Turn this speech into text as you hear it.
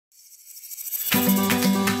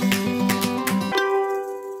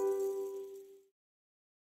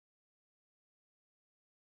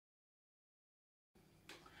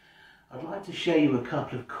I'd like to show you a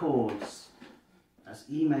couple of chords. That's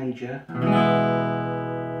E major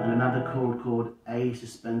and another chord called A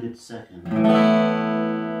suspended second,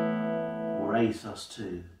 or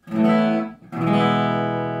Asus2.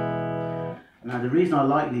 Now the reason I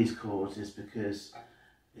like these chords is because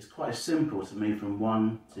it's quite simple to move from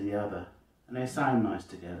one to the other and they sound nice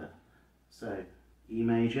together. So E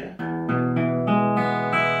major, and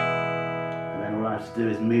then all I have to do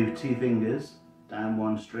is move two fingers down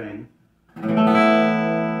one string and I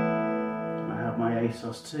have my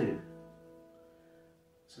Asus2.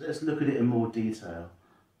 So let's look at it in more detail.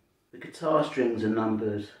 The guitar strings are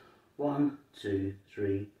numbered 1, 2,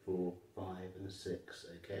 3, 4, 5 and 6,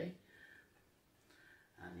 okay?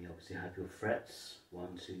 And you obviously have your frets,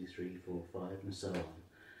 1, 2, 3, 4, 5 and so on.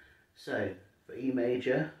 So for E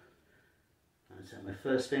major, I'm going to take my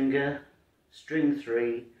first finger, string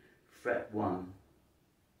 3, fret 1.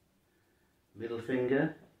 Middle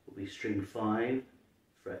finger will be string 5,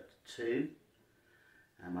 fret 2.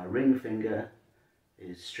 And my ring finger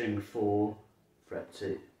is string 4, fret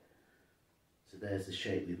 2. So there's the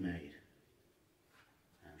shape we've made.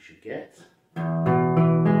 And we should get. Okay.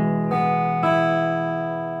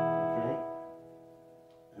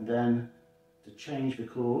 And then to change the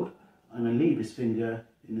chord, I'm going to leave this finger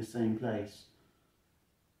in the same place.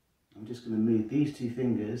 I'm just going to move these two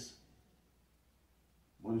fingers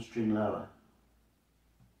one string lower.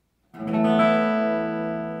 So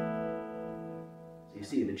you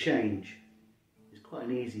see the change. It's quite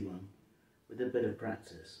an easy one with a bit of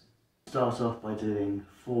practice. Start off by doing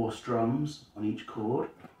 4 strums on each chord.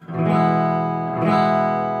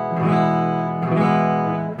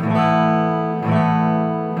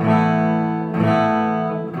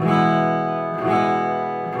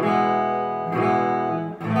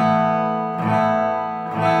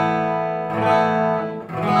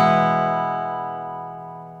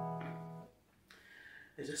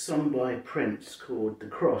 There's a song by Prince called The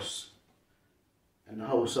Cross, and the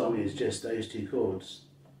whole song is just those 2 chords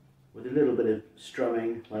with a little bit of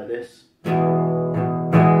strumming like this.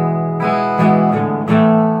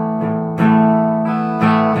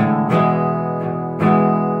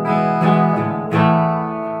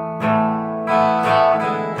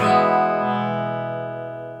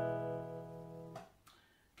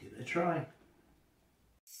 Give it a try.